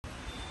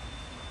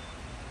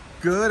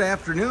Good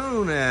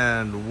afternoon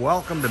and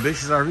welcome to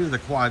Bish's RV of the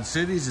Quad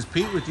Cities. It's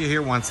Pete with you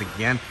here once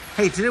again.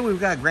 Hey, today we've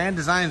got Grand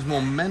Designs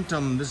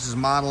Momentum. This is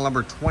model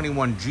number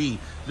 21G.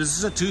 This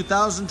is a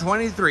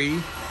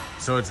 2023,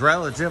 so it's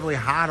relatively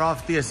hot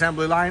off the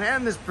assembly line,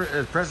 and this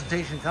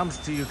presentation comes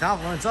to you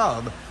compliments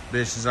of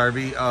Bish's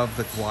RV of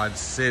the Quad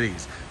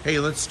Cities. Hey,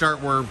 let's start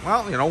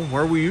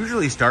where we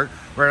usually start,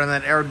 right on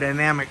that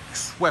aerodynamic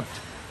swept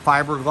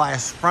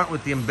fiberglass front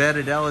with the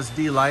embedded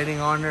LSD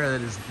lighting on there.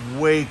 That is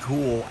way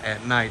cool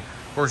at night.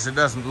 Of course, it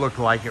doesn't look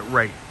like it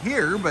right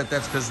here, but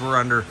that's because we're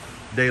under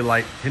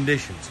daylight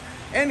conditions.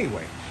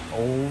 Anyway,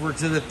 over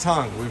to the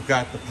tongue. We've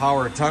got the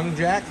power tongue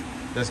jack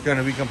that's going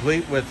to be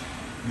complete with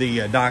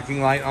the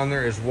docking light on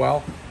there as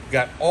well. We've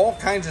got all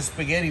kinds of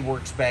spaghetti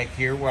works back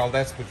here. Well,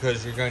 that's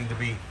because you're going to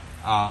be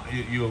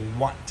you'll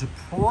want to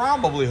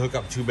probably hook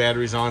up 2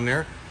 batteries on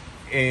there,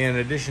 in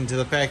addition to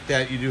the fact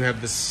that you do have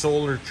the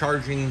solar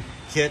charging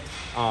kit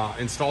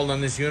installed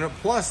on this unit,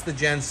 plus the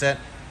gen set.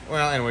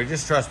 Well, anyway,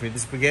 just trust me, the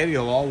spaghetti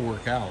will all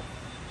work out.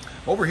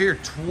 Over here,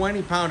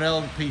 20-pound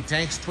LP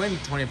tanks,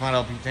 20-pound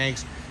LP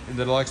tanks in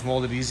the deluxe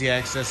molded easy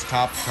access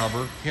top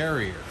cover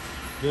carrier.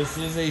 This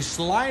is a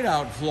slide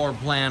out floor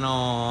plan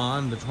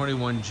on the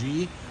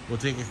 21G. We'll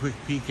take a quick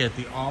peek at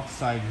the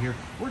offside here.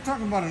 We're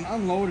talking about an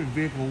unloaded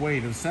vehicle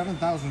weight of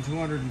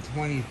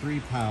 7,223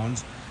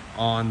 pounds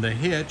on the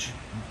hitch,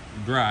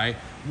 dry,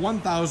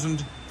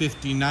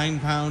 1,059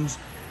 pounds,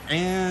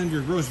 and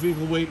your gross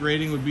vehicle weight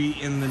rating would be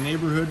in the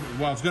neighborhood,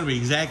 well, it's going to be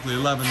exactly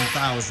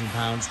 11,000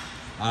 pounds.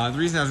 The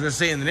reason I was going to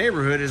say in the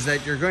neighborhood is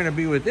that you're going to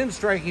be within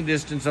striking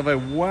distance of a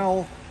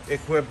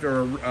well-equipped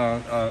or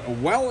a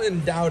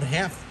well-endowed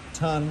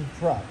half-ton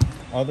truck.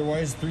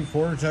 Otherwise,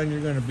 3/4 ton, you're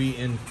going to be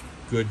in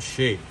good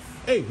shape.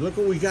 Hey, look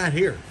what we got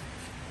here.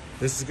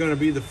 This is going to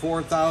be the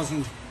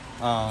 4,000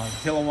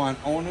 kilowatt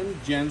Onan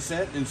gen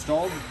set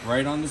installed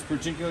right on this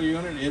particular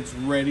unit. It's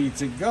ready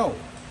to go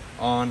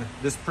on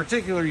this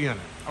particular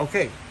unit.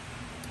 Okay,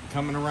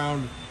 coming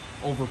around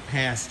over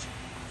past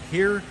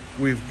here,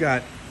 we've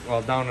got,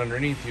 well, down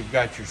underneath, you've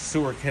got your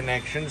sewer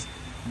connections,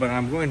 but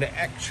I'm going to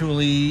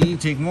actually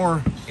take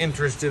more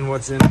interest in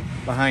what's in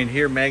behind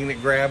here.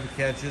 Magnet grab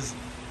catches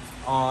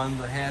on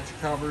the hatch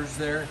covers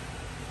there.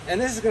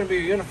 And this is going to be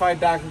a unified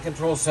docking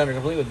control center,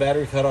 complete with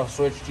battery cutoff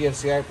switch,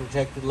 GFCI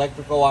protected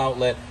electrical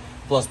outlet,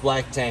 plus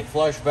black tank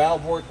flush,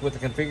 valve work with the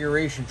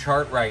configuration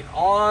chart right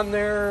on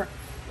there.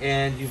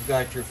 And you've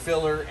got your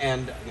filler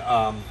and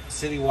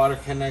city water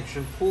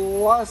connection,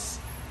 plus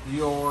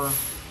your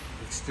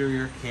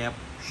exterior camp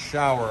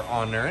shower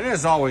on there. And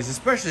as always,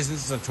 especially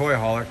since it's a toy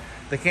hauler,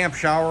 the camp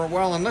shower,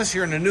 well, unless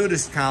you're in a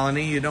nudist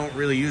colony, you don't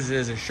really use it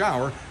as a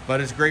shower,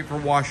 but it's great for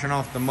washing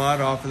off the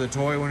mud off of the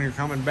toy when you're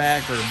coming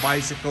back, or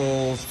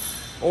bicycles,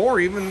 or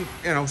even,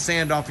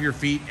 sand off your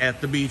feet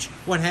at the beach,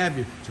 what have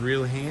you. It's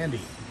really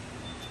handy.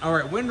 All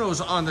right,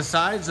 windows on the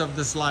sides of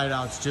the slide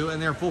outs too,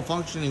 and they're full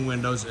functioning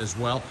windows as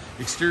well.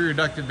 Exterior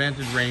ducted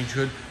vented range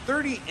hood,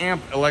 30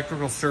 amp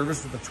electrical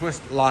service with a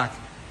twist lock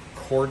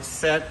cord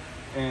set,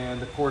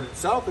 and the cord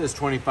itself is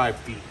 25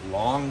 feet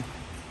long.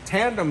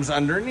 Tandems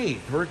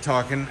underneath. We're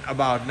talking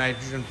about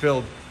nitrogen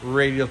filled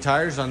radial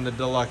tires on the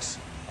deluxe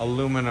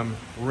aluminum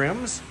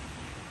rims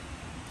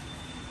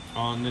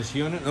on this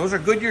unit. Those are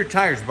Goodyear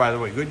tires, by the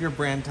way, Goodyear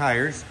brand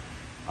tires,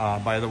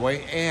 by the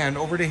way. And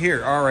over to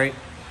here, all right.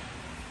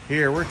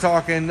 Here, we're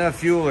talking the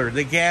fueler,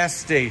 the gas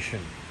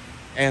station.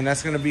 And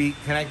that's going to be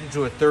connected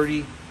to a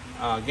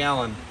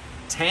 30-gallon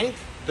tank,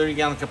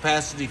 30-gallon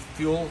capacity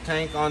fuel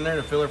tank on there.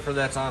 The filler for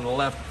that's on the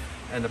left,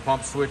 and the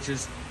pump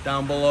switches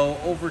down below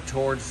over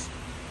towards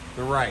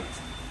the right.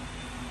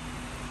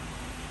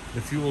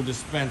 The fuel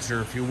dispenser,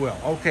 if you will.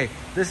 Okay,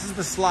 this is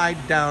the slide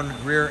down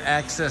rear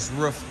access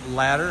roof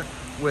ladder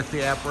with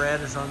the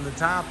apparatus on the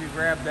top. You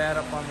grab that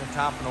up on the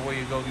top, and away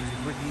you go. Gives you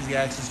quick, easy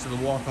access to the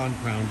walk-on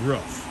crowned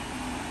roof.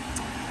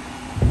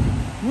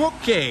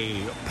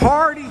 Okay,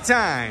 party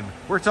time.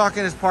 We're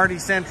talking as Party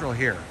Central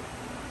here.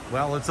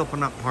 Well, let's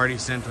open up Party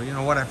Central. You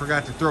know what? I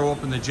forgot to throw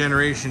open the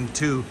Generation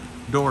 2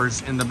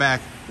 doors in the back.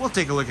 We'll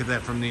take a look at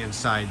that from the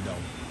inside,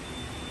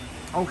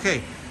 though.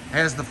 Okay,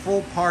 has the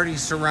full party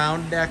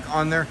surround deck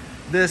on there.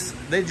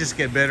 They just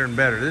get better and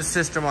better. This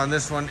system on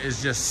this one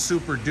is just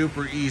super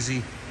duper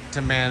easy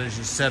to manage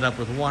and set up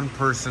with one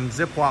person.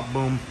 Zip wop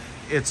boom.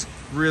 It's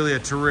really a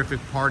terrific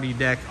party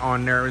deck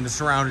on there, and the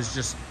surround is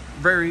just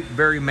very,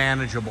 very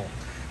manageable.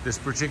 This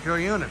particular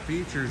unit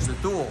features the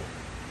dual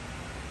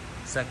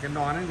second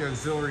awning, the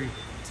auxiliary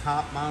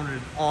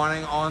top-mounted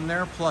awning on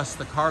there, plus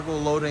the cargo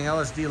loading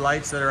LSD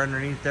lights that are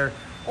underneath there,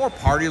 or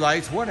party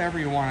lights, whatever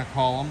you want to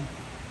call them,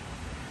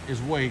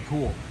 is way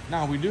cool.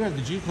 Now, we do have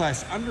the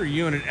G-Class under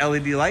unit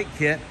LED light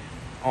kit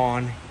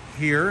on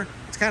here.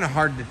 It's kind of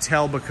hard to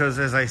tell because,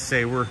 as I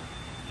say, we're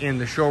in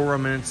the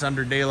showroom and it's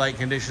under daylight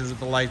conditions with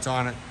the lights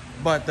on it,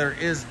 but there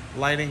is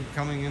lighting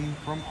coming in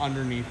from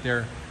underneath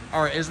there.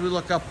 All right, as we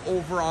look up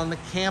over on the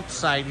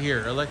campsite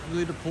here,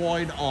 electrically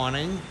deployed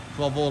awning,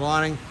 12-volt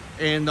awning,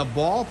 in the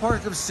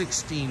ballpark of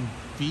 16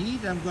 feet,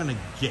 I'm going to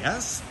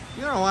guess.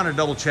 You don't want to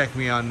double check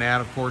me on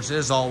that, of course,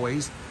 as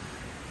always.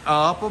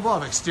 Up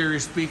above, exterior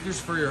speakers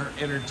for your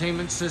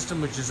entertainment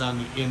system, which is on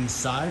the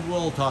inside.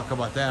 We'll talk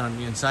about that on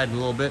the inside in a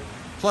little bit.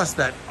 Plus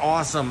that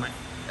awesome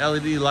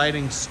LED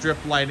lighting, strip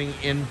lighting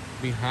in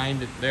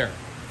behind it there.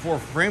 4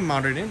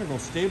 frame-mounted integral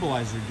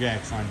stabilizer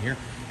jacks on here.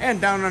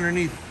 And down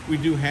underneath, we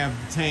do have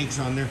the tanks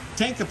on there.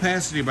 Tank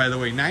capacity, by the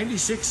way,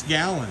 96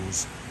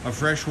 gallons of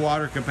fresh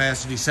water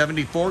capacity,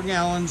 74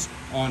 gallons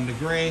on the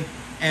gray,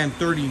 and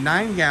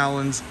 39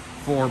 gallons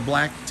for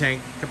black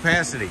tank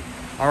capacity.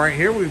 All right,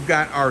 here we've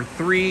got our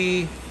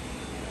 3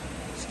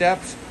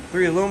 steps,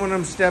 3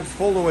 aluminum steps,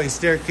 fold-away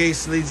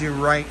staircase leads you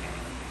right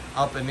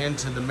up and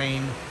into the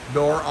main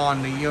door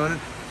on the unit.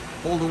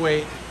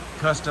 Fold-away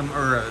custom,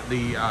 or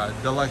the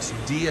deluxe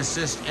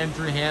D-assist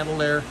entry handle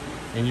there,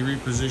 and you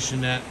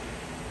reposition that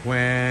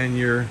when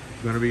you're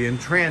going to be in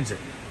transit.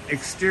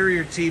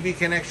 Exterior TV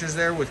connections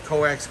there with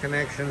coax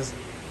connections,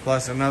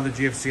 plus another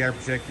GFCI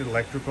protected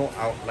electrical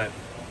outlet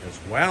as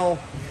well.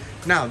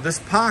 Now this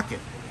pocket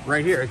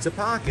right here, it's a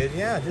pocket,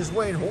 yeah, just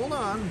wait, hold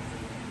on.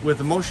 With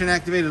a motion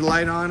activated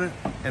light on it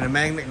and a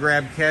magnet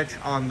grab catch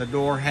on the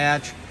door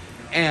hatch,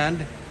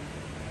 and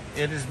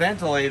it is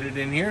ventilated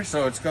in here,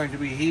 so it's going to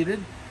be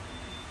heated.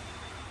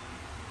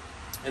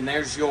 And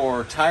there's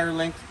your tire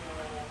length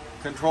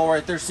control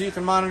right there, so you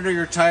can monitor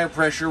your tire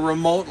pressure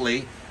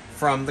remotely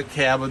from the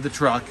cab of the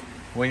truck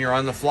when you're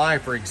on the fly,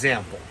 for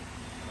example.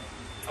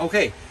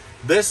 Okay,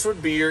 this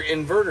would be your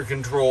inverter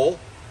control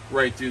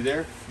right through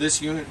there.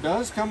 This unit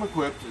does come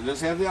equipped, it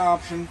does have the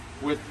option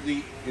with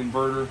the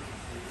inverter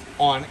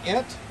on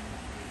it.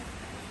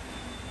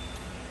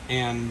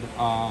 And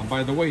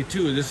by the way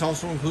too, this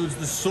also includes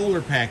the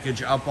solar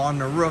package up on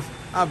the roof.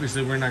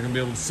 Obviously we're not going to be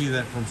able to see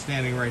that from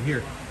standing right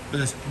here, but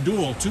this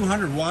dual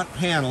 200 watt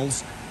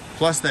panels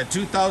plus that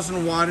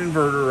 2000 watt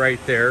inverter right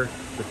there,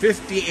 the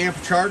 50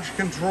 amp charge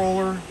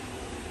controller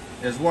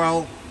as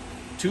well,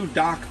 2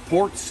 dock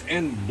ports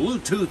and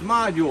Bluetooth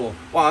module.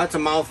 Wow, that's a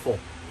mouthful.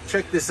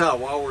 Check this out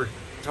while we're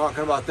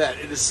talking about that.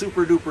 It is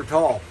super duper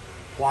tall.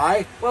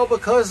 Why? Well,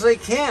 because they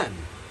can.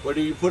 What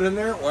do you put in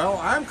there? Well,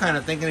 I'm kind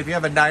of thinking if you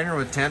have a diner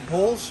with tent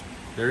poles,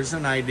 there's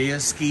an idea.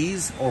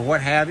 Skis or what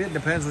have you. It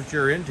depends what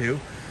you're into.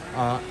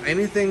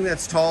 Anything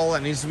that's tall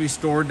that needs to be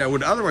stored that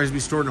would otherwise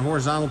be stored in a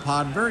horizontal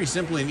pod, very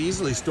simply and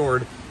easily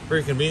stored,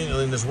 very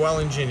conveniently in this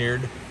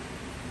well-engineered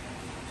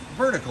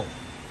vertical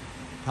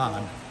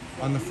pod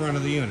on the front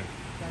of the unit.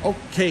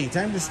 Okay,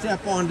 time to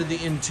step onto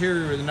the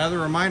interior with another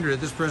reminder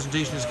that this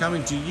presentation is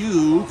coming to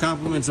you,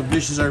 compliments of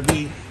Bish's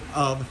RV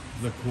of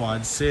the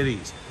Quad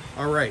Cities.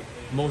 All right,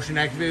 motion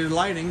activated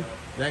lighting.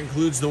 That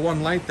includes the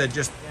one light that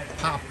just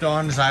popped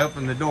on as I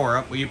opened the door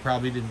up. Well, you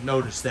probably didn't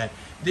notice that.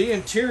 The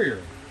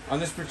interior on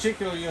this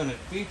particular unit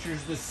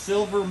features the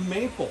silver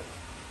maple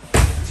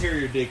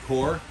interior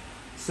decor.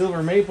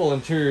 Silver maple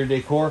interior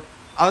decor.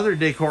 Other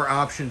decor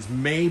options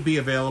may be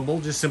available.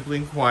 Just simply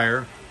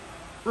inquire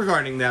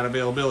regarding that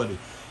availability.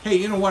 Hey,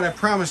 you know what? I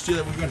promised you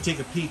that we're going to take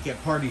a peek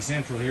at Party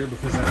Central here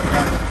because I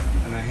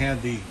forgot, and I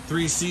had the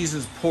 3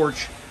 Seasons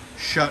porch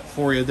shut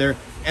for you there.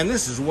 And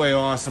this is way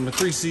awesome. A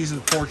 3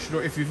 Seasons porch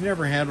door. If you've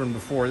never had one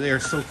before, they are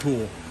so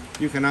cool.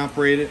 You can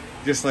operate it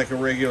just like a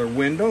regular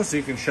window, so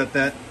you can shut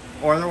that.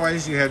 Or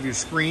otherwise, you have your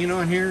screen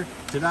on here.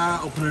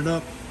 Ta-da! Open it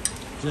up.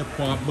 Zip,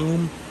 whop,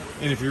 boom.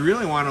 And if you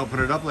really want to open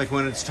it up, like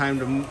when it's time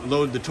to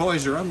load the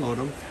toys or unload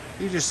them,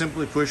 you just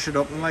simply push it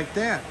open like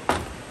that.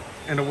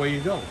 And away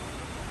you go.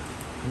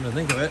 Come to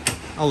think of it,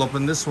 I'll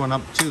open this one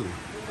up too.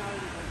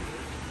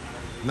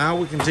 Now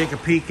we can take a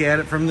peek at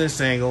it from this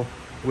angle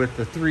with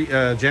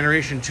the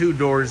Generation 2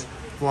 doors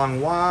flung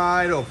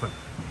wide open.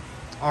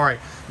 All right,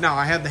 now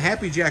I have the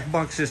Happy Jack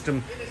bunk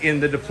system in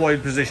the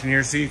deployed position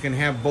here, so you can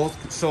have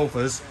both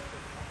sofas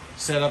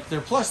set up there,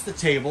 plus the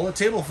table. The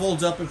table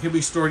folds up and can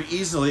be stored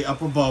easily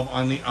up above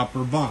on the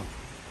upper bunk.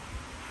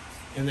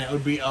 And that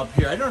would be up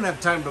here. I don't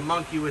have time to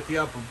monkey with the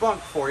upper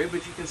bunk for you,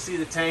 but you can see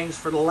the tangs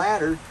for the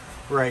ladder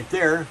right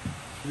there.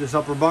 This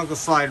upper bunk will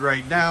slide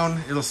right down.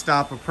 It'll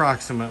stop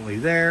approximately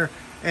there,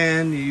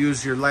 and you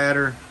use your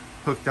ladder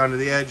hooked onto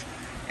the edge.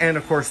 And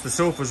of course the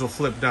sofas will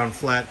flip down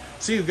flat.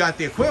 So you've got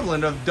the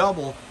equivalent of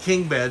double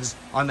king beds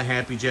on the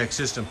Happy Jack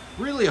system.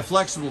 Really a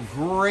flexible,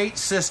 great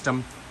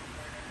system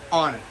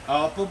on it.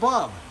 Up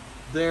above,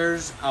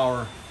 there's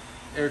our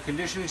air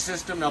conditioning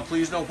system. Now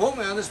please don't quote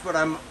me on this, but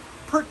I'm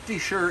pretty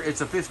sure it's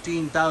a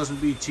 15,000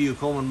 BTU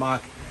Coleman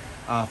Mach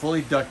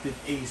fully ducted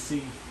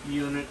AC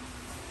unit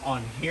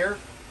on here.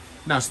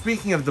 Now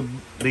speaking of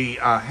the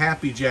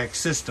Happy Jack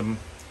system,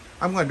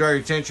 I'm going to draw your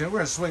attention. We're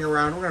going to swing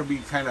around. We're going to be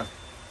kind of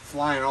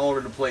flying all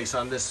over the place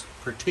on this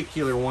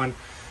particular one.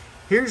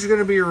 Here's going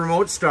to be a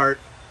remote start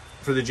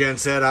for the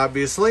genset,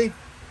 obviously,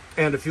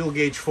 and a fuel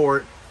gauge for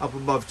it up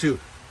above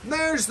too.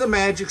 There's the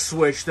magic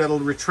switch that'll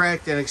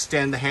retract and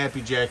extend the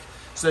Happy Jack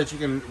so that you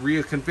can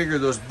reconfigure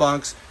those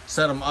bunks,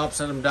 set them up,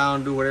 set them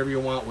down, do whatever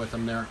you want with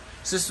them there.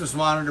 Systems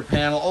monitor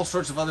panel, all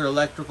sorts of other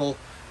electrical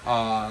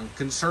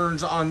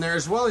concerns on there,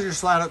 as well as your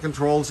slide out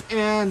controls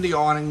and the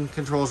awning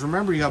controls.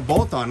 Remember, you got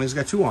both awnings,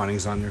 got 2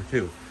 awnings on there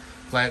too.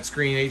 Flat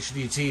screen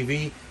HD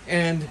TV,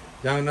 and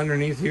down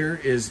underneath here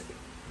is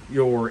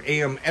your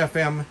AM,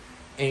 FM,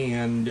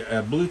 and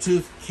a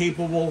Bluetooth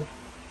capable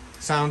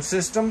sound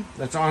system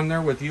that's on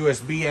there with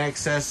USB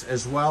access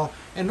as well.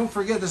 And don't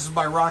forget, this is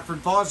by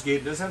Rockford Fosgate.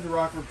 It does have the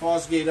Rockford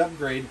Fosgate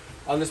upgrade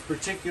on this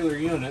particular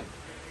unit,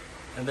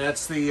 and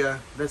that's the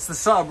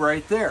sub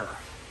right there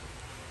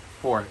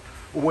for it.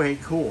 Way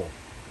cool.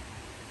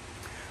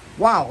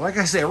 Wow, like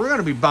I say, we're going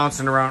to be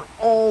bouncing around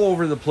all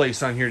over the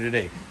place on here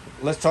today.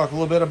 Let's talk a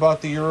little bit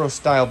about the Euro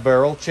style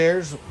barrel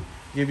chairs.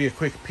 Give you a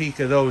quick peek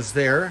of those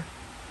there.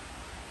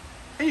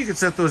 And you can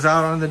set those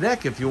out on the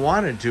deck if you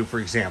wanted to, for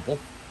example.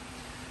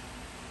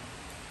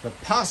 The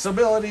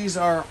possibilities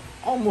are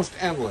almost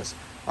endless.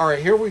 All right,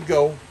 here we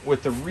go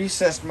with the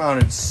recessed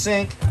mounted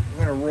sink. I'm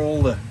going to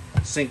roll the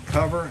sink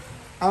cover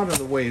out of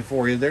the way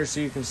for you there so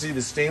you can see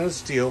the stainless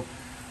steel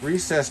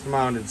recessed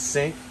mounted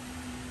sink.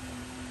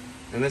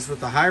 And this with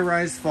the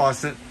high-rise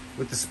faucet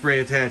with the spray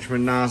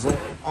attachment nozzle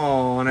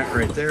on it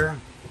right there.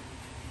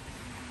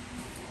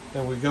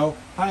 There we go.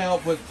 High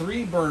output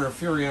 3-burner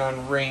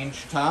Furrion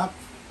range top.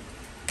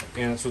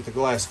 And it's with the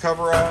glass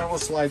cover on it. We'll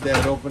slide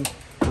that open.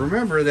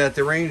 Remember that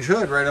the range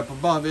hood right up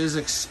above is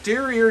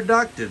exterior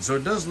ducted, so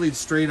it does lead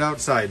straight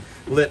outside.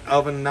 Lit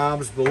oven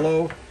knobs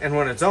below, and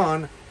when it's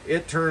on,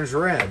 it turns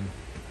red.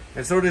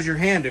 And so does your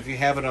hand if you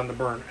have it on the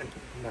burn.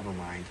 Never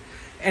mind.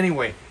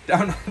 Anyway,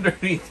 down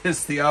underneath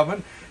is the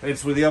oven.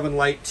 It's with the oven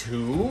light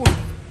too.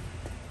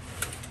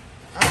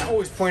 I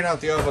always point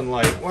out the oven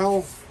light.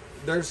 Well,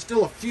 there's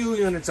still a few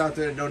units out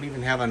there that don't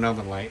even have an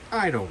oven light.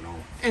 I don't know.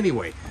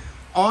 Anyway,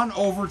 on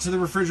over to the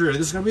refrigerator.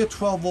 This is going to be a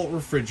 12-volt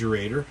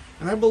refrigerator,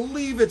 and I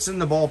believe it's in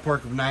the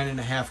ballpark of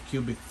 9.5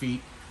 cubic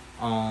feet.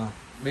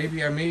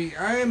 Maybe I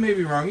may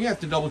be wrong. You have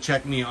to double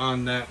check me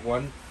on that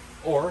one,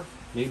 or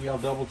maybe I'll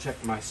double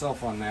check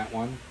myself on that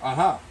one.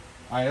 Aha,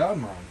 I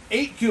am wrong.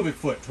 8 cubic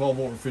foot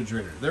 12-volt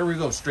refrigerator. There we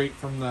go, straight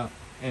from the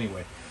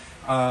anyway.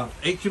 8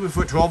 cubic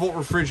foot 12-volt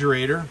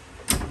refrigerator.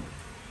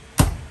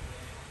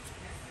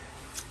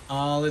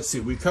 Let's see,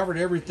 we covered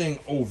everything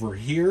over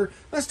here.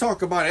 Let's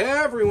talk about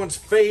everyone's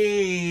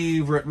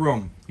favorite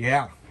room.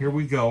 Yeah, here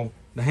we go.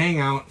 The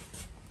hangout.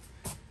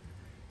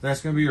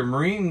 That's going to be your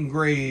marine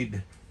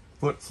grade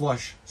foot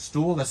flush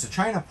stool. That's a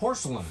China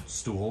porcelain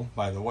stool,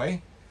 by the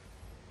way.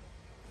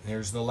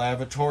 There's the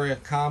lavatory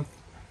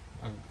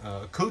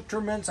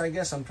accoutrements, I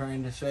guess I'm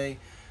trying to say,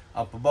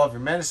 up above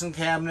your medicine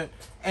cabinet.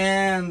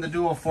 And the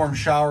dual form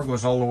shower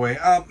goes all the way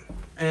up.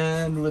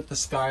 And with the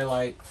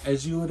skylight,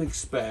 as you would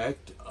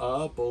expect,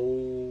 up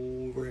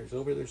over, it's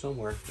over there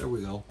somewhere. There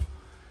we go.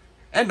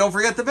 And don't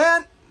forget the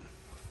vent.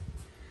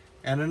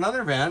 And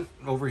another vent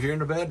over here in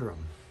the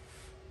bedroom.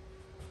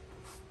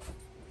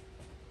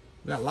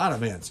 Got a lot of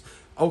vents.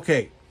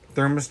 Okay,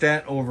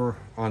 thermostat over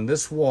on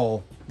this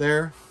wall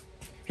there.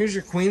 Here's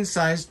your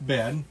queen-sized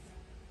bed.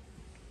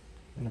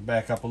 I'm going to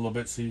back up a little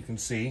bit so you can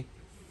see.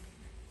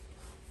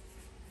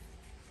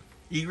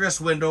 Egress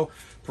window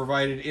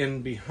provided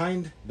in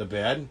behind the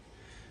bed.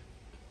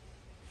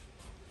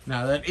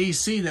 Now that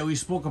AC that we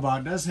spoke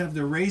about does have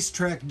the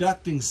racetrack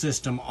ducting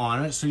system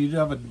on it, so you do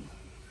have an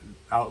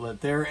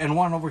outlet there, and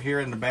one over here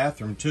in the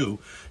bathroom too.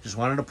 Just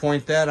wanted to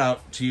point that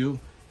out to you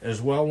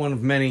as well. One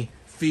of many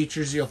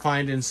features you'll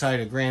find inside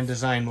a Grand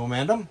Design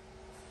Momentum.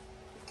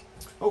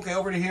 Okay,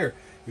 over to here.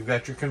 You've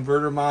got your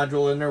converter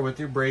module in there with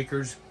your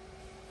breakers,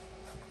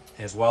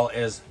 as well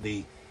as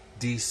the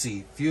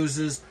DC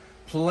fuses.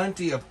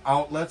 Plenty of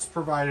outlets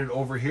provided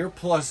over here,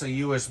 plus a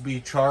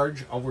USB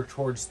charge over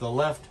towards the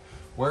left,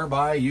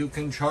 whereby you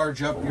can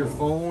charge up your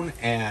phone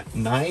at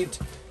night.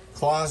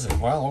 Closet,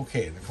 well,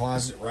 okay, the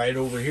closet right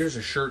over here is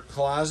a shirt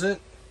closet.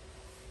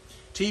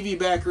 TV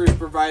backer is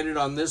provided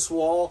on this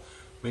wall.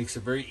 Makes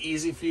it very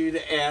easy for you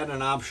to add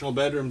an optional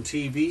bedroom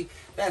TV.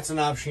 That's an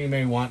option you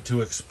may want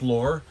to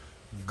explore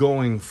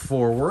going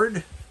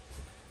forward.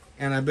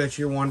 And I bet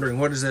you're wondering,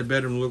 what does that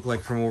bedroom look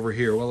like from over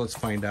here? Well, let's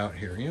find out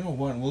here. You know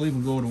what? We'll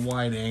even go to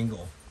wide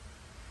angle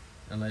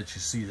and let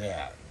you see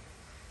that.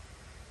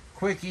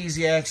 Quick,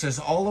 easy access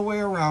all the way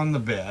around the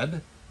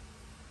bed.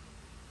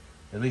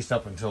 At least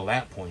up until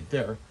that point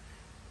there.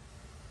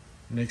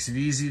 Makes it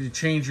easy to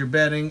change your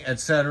bedding,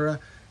 etc.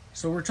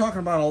 So we're talking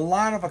about a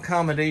lot of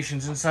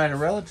accommodations inside a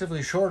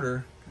relatively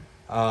shorter,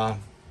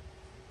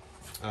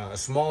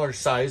 smaller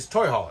size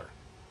toy hauler.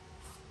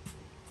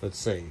 Let's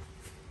say.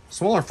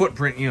 Smaller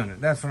footprint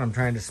unit. That's what I'm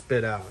trying to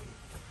spit out.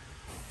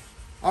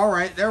 All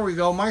right, there we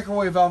go.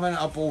 Microwave oven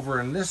up over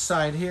on this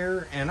side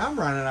here. And I'm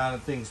running out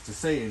of things to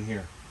say in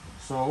here.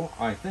 So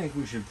I think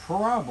we should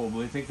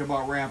probably think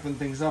about wrapping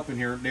things up in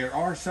here. There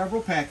are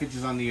several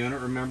packages on the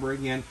unit. Remember,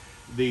 again,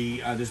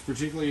 this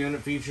particular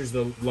unit features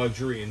the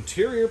luxury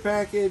interior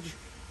package,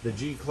 the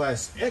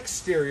G-Class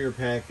exterior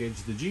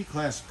package, the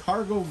G-Class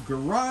cargo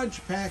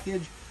garage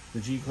package, the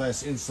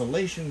G-Class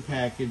insulation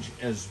package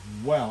as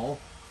well.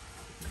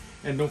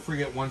 And don't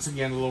forget, once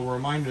again, a little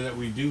reminder that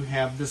we do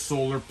have the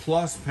Solar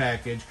Plus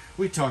package.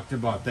 We talked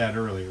about that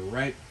earlier,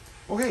 right?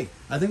 Okay,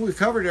 I think we've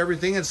covered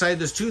everything inside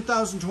this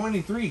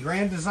 2023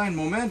 Grand Design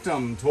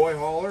Momentum toy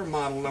hauler,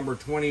 model number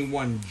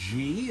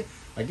 21G.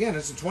 Again,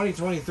 it's a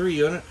 2023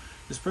 unit.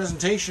 This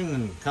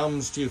presentation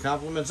comes to you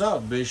compliments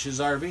of Bish's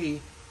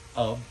RV.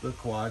 of the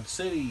Quad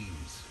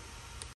Cities.